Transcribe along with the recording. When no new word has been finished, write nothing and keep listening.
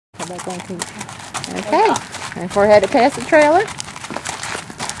How about going to... Okay. And before I had to pass the trailer.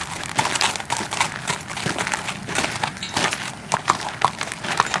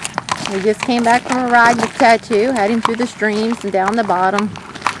 We just came back from a ride with Tatoo, heading through the streams and down the bottom.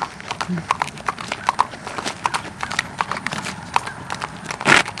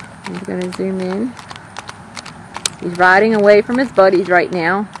 I'm going to zoom in. He's riding away from his buddies right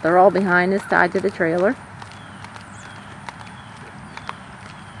now. They're all behind us, tied to the trailer.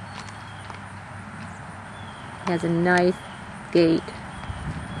 He has a nice gait.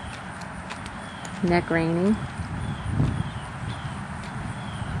 Neck reining.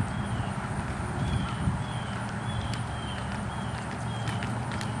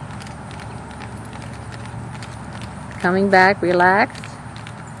 Coming back relaxed.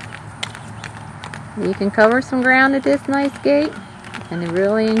 You can cover some ground at this nice gait and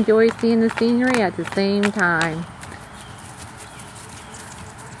really enjoy seeing the scenery at the same time.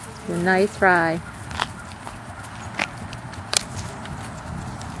 It's a nice ride.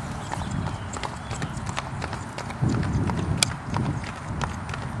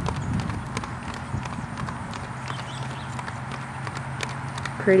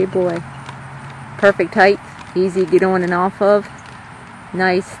 Pretty boy. Perfect height. Easy to get on and off of.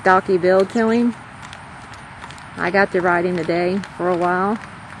 Nice stocky build to him. I got to ride him today for a while.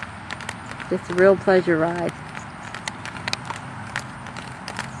 Just a real pleasure ride.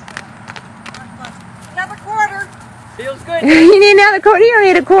 Another quarter. Feels good. You need another quarter? You don't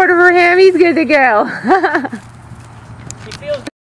need a quarter for him. He's good to go.